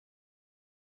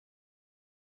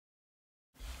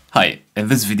Hi, in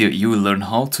this video you will learn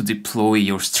how to deploy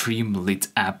your Streamlit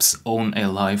apps on a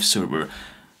live server.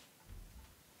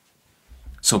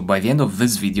 So by the end of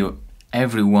this video,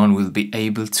 everyone will be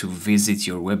able to visit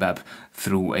your web app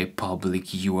through a public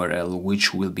URL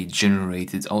which will be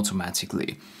generated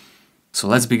automatically. So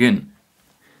let's begin.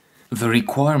 The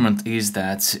requirement is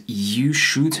that you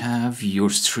should have your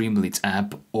Streamlit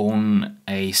app on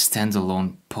a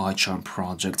standalone PyCharm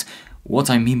project. What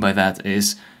I mean by that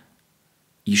is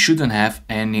you shouldn't have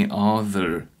any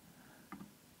other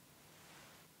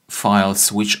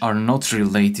files which are not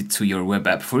related to your web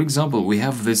app. For example, we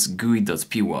have this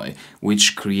GUI.py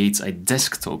which creates a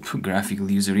desktop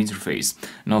graphical user interface.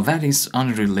 Now that is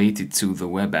unrelated to the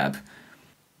web app.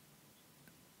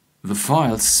 The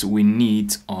files we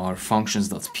need are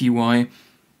functions.py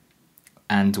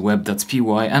and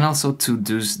web.py and also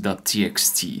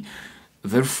todos.txt.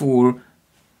 Therefore,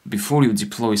 before you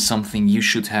deploy something, you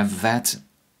should have that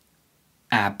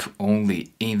app only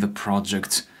in the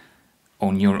project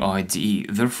on your IDE.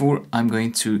 Therefore, I'm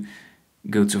going to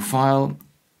go to File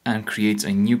and create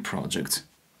a new project.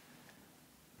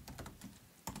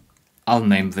 I'll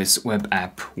name this Web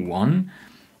App 1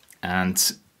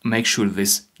 and make sure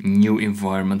this new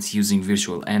environment using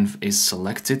virtual env is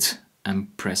selected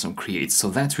and press on Create. So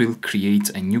that will create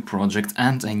a new project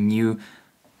and a new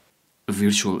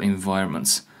virtual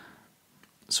environment.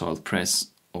 So I'll press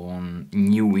on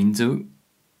New Window.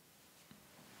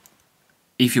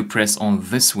 If you press on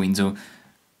this window,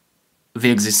 the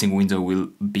existing window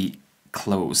will be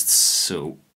closed.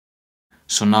 So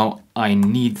now I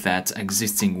need that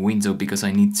existing window because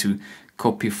I need to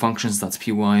copy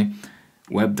functions.py,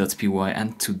 web.py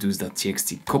and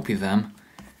todos.txt. Copy them,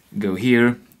 go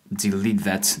here, delete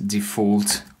that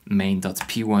default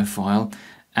main.py file,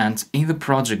 and in the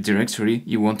project directory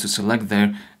you want to select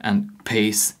there and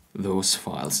paste those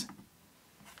files.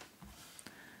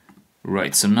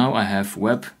 Right, so now I have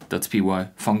web.py,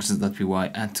 functions.py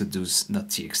and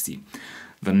todos.txt.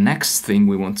 The next thing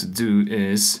we want to do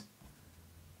is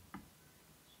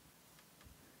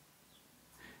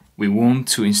we want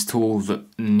to install the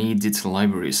needed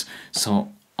libraries.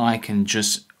 So I can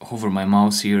just hover my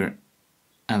mouse here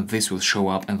and this will show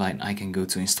up and then I can go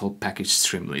to install package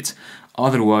Streamlit.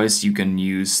 Otherwise, you can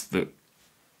use the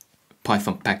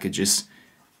Python packages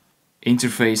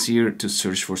interface here to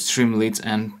search for Streamlit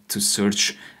and to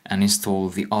search and install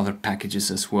the other packages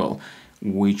as well,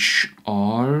 which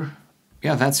are,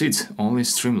 yeah, that's it, only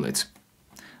Streamlit.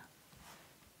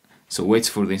 So wait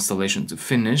for the installation to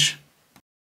finish.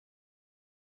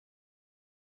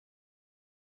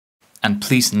 And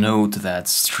please note that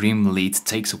Streamlit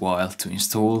takes a while to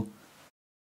install.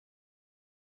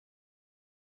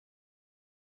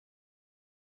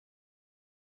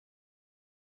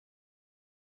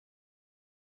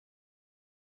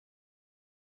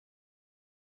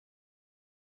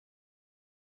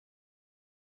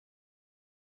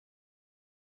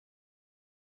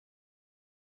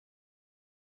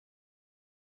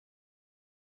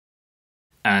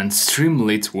 And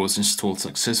Streamlit was installed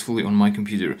successfully on my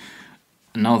computer.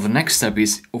 Now the next step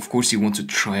is, of course, you want to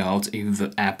try out if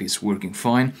the app is working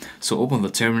fine. So open the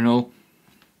terminal,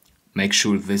 make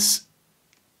sure this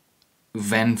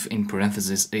venv in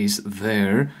parentheses is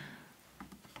there.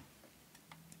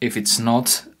 If it's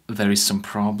not, there is some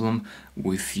problem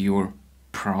with your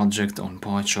project on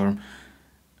PyCharm.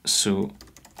 So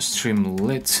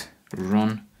Streamlit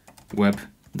run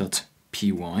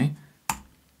web.py,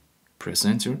 press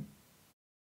enter.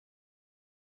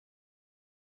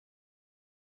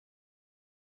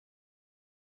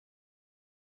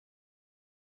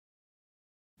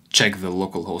 Check the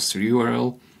localhost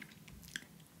URL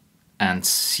and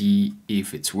see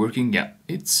if it's working. Yeah,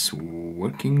 it's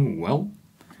working well.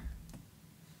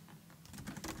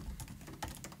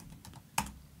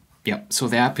 Yeah, so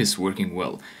the app is working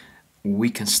well. We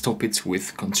can stop it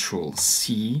with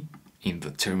Ctrl+C in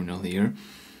the terminal here.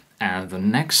 And the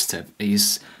next step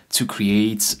is to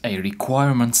create a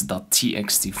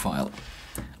requirements.txt file.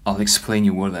 I'll explain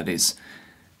you what that is.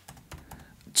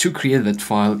 To create that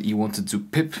file, you want to do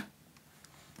pip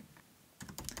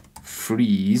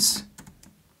freeze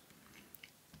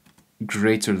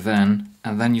greater than,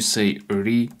 and then you say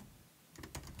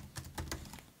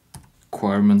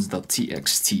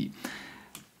requirements.txt.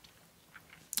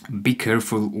 Be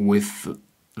careful with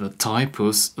the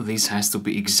typos. This has to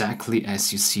be exactly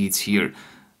as you see it here.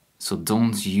 So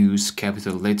don't use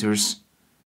capital letters.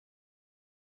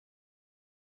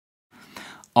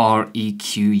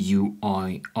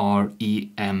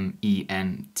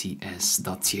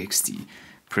 requirements.txt.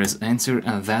 Press enter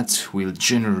and that will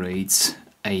generate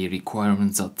a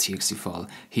requirements.txt file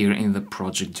here in the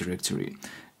project directory.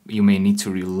 You may need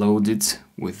to reload it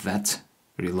with that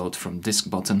reload from disk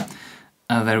button.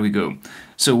 And there we go.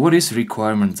 So what is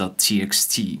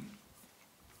requirements.txt?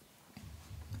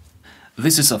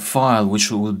 This is a file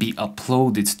which will be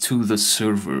uploaded to the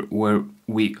server where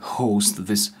we host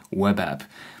this web app.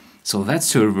 So that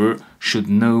server should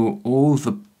know all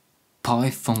the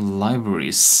Python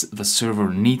libraries the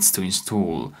server needs to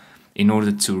install in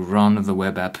order to run the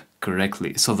web app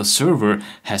correctly. So the server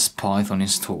has Python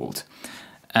installed.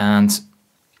 And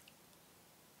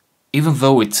even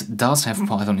though it does have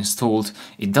Python installed,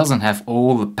 it doesn't have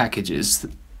all the packages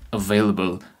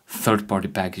available, third-party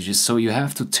packages. So you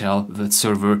have to tell that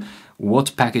server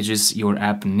what packages your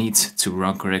app needs to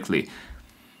run correctly.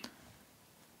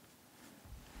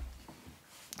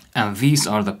 And these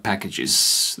are the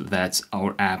packages that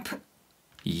our app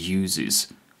uses.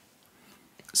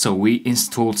 So we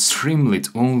installed Streamlit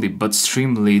only, but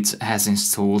Streamlit has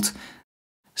installed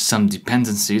some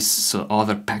dependencies, so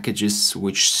other packages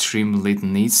which Streamlit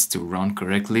needs to run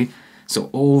correctly. So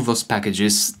all those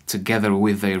packages together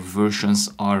with their versions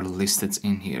are listed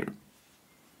in here.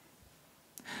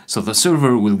 So the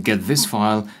server will get this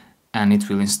file and it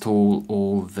will install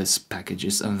all these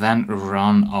packages and then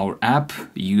run our app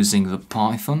using the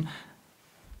Python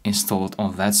installed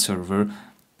on that server,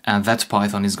 and that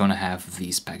Python is gonna have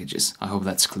these packages. I hope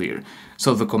that's clear.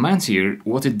 So the command here,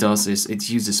 what it does is it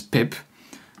uses pip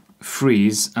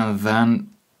freeze, and then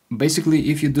basically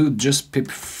if you do just pip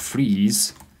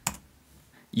freeze,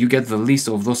 you get the list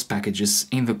of those packages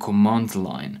in the command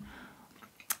line.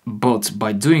 But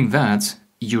by doing that,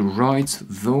 you write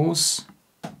those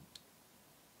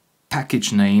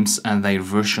package names and their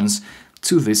versions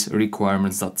to this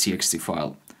requirements.txt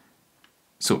file.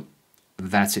 So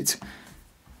that's it.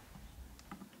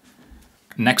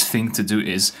 Next thing to do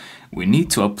is we need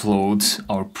to upload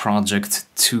our project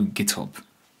to GitHub.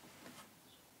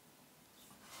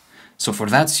 So for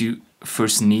that, you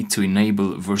first need to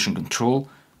enable version control.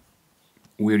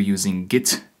 We're using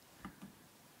Git.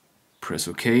 Press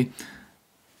OK.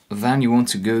 Then you want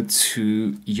to go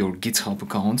to your GitHub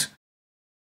account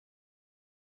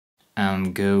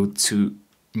and go to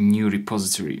new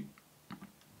repository.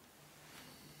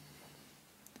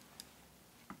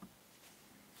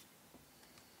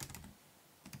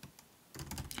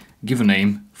 Give a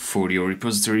name for your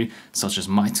repository, such as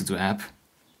my to-do app.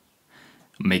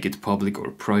 Make it public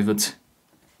or private,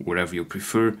 whatever you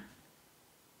prefer.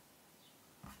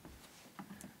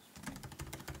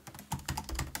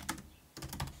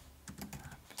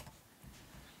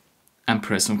 And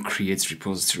press on Create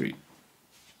Repository.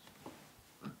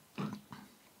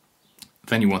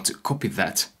 Then you want to copy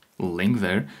that link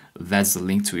there. That's the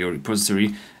link to your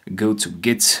repository. Go to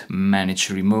Git, Manage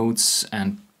Remotes,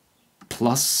 and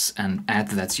plus, and add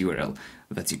that URL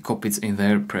that you copied in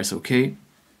there. Press OK.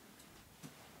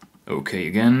 OK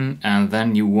again, and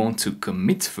then you want to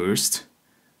commit first.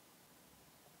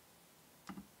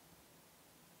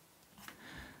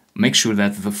 Make sure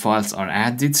that the files are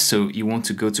added, so you want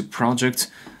to go to project,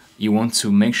 you want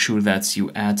to make sure that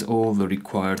you add all the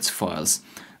required files.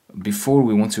 Before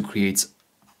we want to create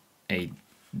a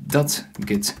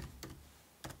 .git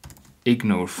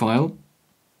ignore file.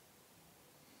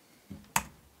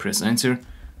 Press enter.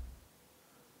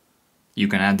 You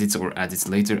can add it or add it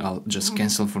later, I'll just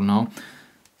cancel for now.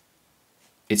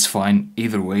 It's fine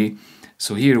either way.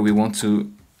 So here we want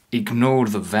to ignore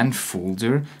the vent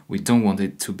folder, we don't want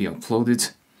it to be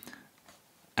uploaded,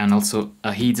 and also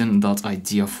a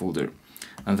hidden.idea folder.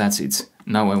 And that's it.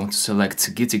 Now I want to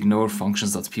select git ignore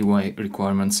functions.py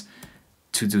requirements,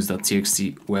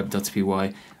 todos.txt,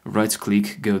 web.py, right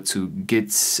click, go to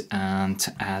git and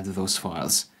add those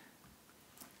files.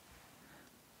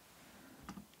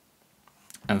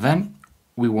 And then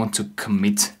we want to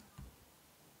commit,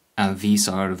 and these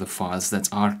are the files that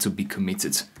are to be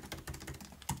committed.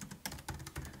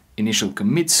 Initial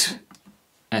commit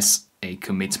as a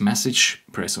commit message,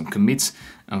 press on commit,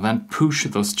 and then push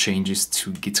those changes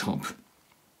to GitHub.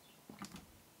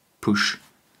 Push.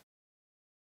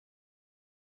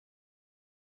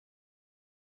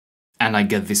 And I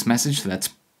get this message that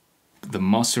the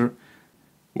master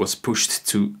was pushed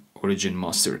to origin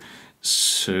master.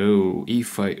 So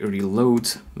if I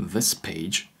reload this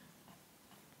page,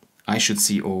 I should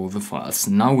see all the files.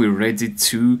 Now we're ready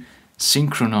to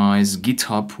synchronize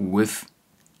GitHub with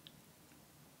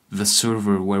the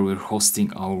server where we're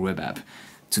hosting our web app.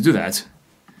 To do that,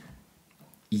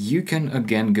 you can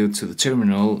again go to the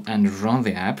terminal and run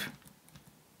the app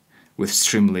with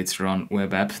Streamlit run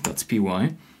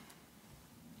webapp.py.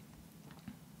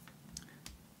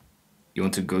 you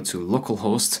want to go to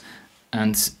localhost,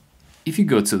 and if you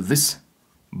go to this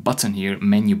button here,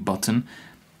 menu button,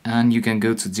 and you can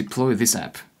go to deploy this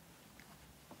app.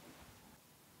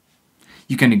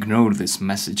 You can ignore this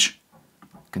message,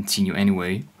 continue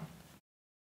anyway.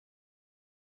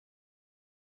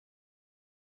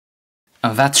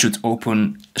 And that should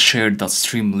open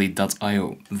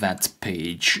share.streamlit.io, that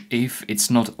page. If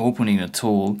it's not opening at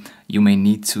all, you may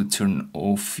need to turn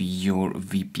off your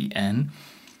VPN.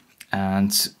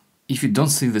 And if you don't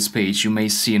see this page, you may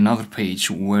see another page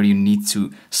where you need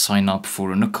to sign up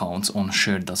for an account on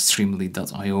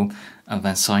share.streamlit.io and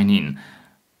then sign in.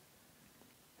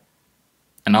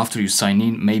 And after you sign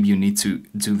in, maybe you need to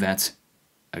do that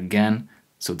again.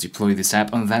 So deploy this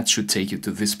app, and that should take you to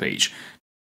this page.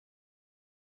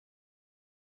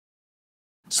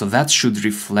 So that should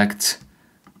reflect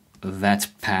that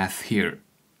path here.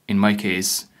 In my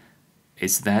case,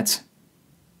 it's that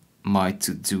my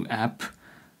to-do app.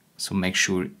 So make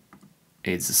sure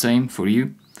it's the same for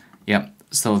you. Yeah,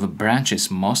 so the branch is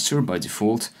master by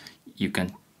default. You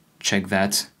can check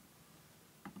that.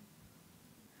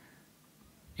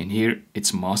 In here,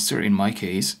 it's master in my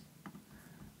case.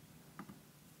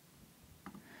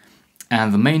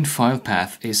 And the main file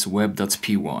path is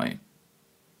web.py.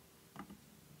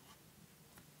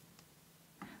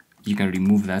 You can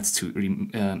remove that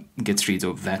to get rid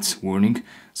of that warning.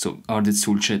 So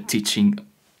rdsulce teaching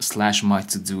 / my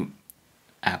to do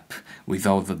app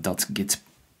without the .git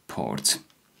part.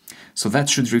 So that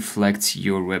should reflect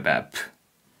your web app.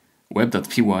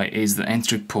 Web.py is the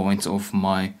entry point of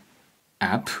my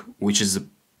app, which is a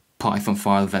Python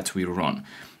file that we run.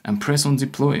 And press on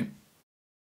deploy.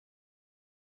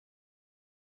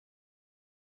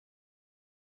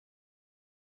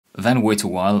 Then wait a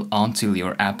while until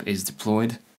your app is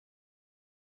deployed.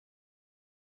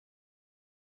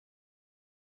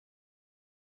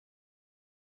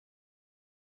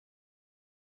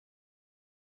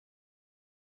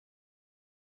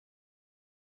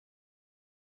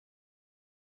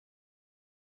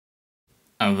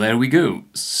 And there we go.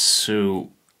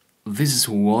 So this is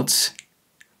what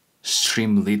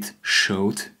Streamlit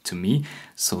showed to me.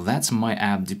 So that's my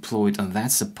app deployed, and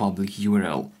that's the public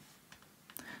URL.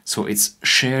 So it's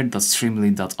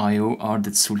share.streamlit.io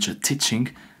rdsulce teaching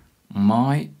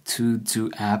my to-do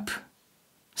app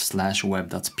 /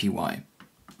 web.py.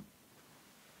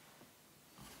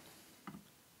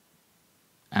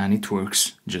 And it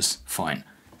works just fine.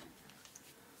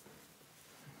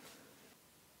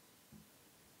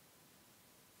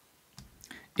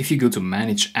 If you go to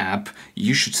manage app,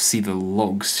 you should see the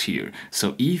logs here.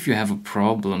 So if you have a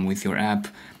problem with your app,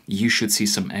 you should see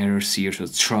some errors here, so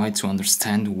try to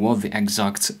understand what the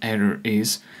exact error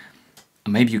is.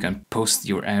 Maybe you can post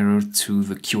your error to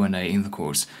the Q&A in the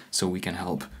course, so we can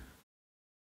help.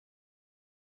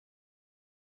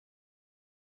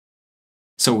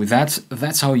 So with that,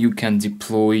 that's how you can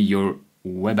deploy your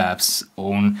web apps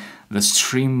on the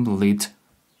Streamlit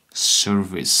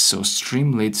service. So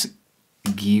Streamlit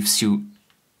gives you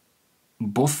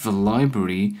both the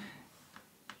library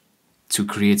to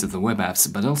create the web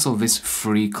apps, but also this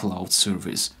free cloud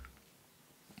service.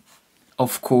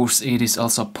 Of course, it is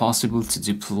also possible to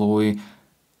deploy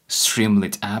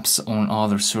Streamlit apps on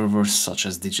other servers such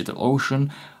as DigitalOcean,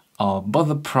 but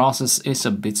the process is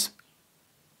a bit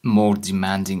more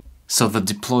demanding, so the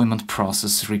deployment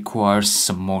process requires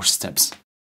some more steps.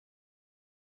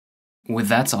 With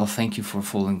that, I'll thank you for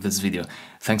following this video.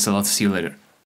 Thanks a lot, see you later.